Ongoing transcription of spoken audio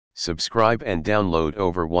Subscribe and download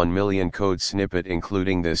over 1 million code snippet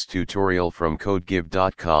including this tutorial from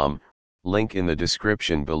codegive.com, link in the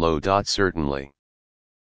description below. Certainly.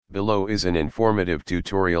 Below is an informative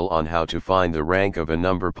tutorial on how to find the rank of a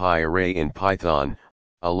NumPy array in Python,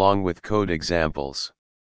 along with code examples.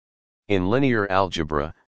 In linear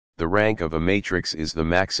algebra, the rank of a matrix is the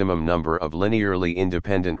maximum number of linearly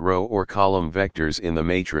independent row or column vectors in the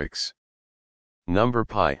matrix.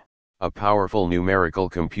 NumPy, a powerful numerical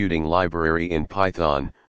computing library in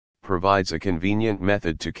Python, provides a convenient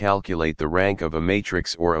method to calculate the rank of a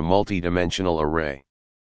matrix or a multidimensional array.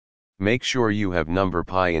 Make sure you have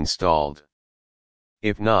NumPy installed.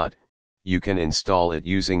 If not, you can install it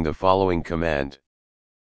using the following command.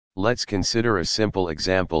 Let's consider a simple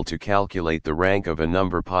example to calculate the rank of a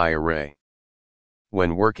NumPy array.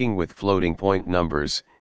 When working with floating point numbers,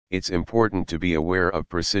 it's important to be aware of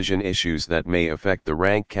precision issues that may affect the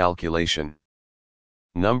rank calculation.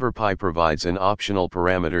 NumPy provides an optional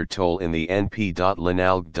parameter tool in the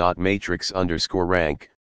np.linalg.matrix_rank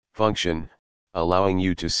function, allowing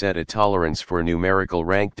you to set a tolerance for numerical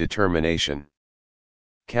rank determination.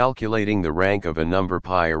 Calculating the rank of a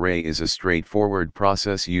NumPy array is a straightforward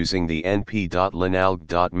process using the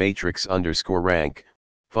np.linalg.matrix_rank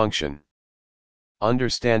function.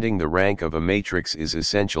 Understanding the rank of a matrix is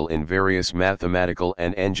essential in various mathematical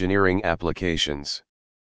and engineering applications.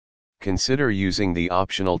 Consider using the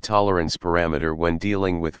optional tolerance parameter when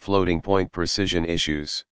dealing with floating point precision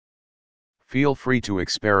issues. Feel free to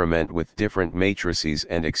experiment with different matrices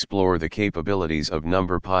and explore the capabilities of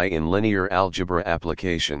NumPy in linear algebra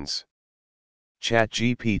applications.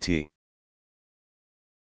 ChatGPT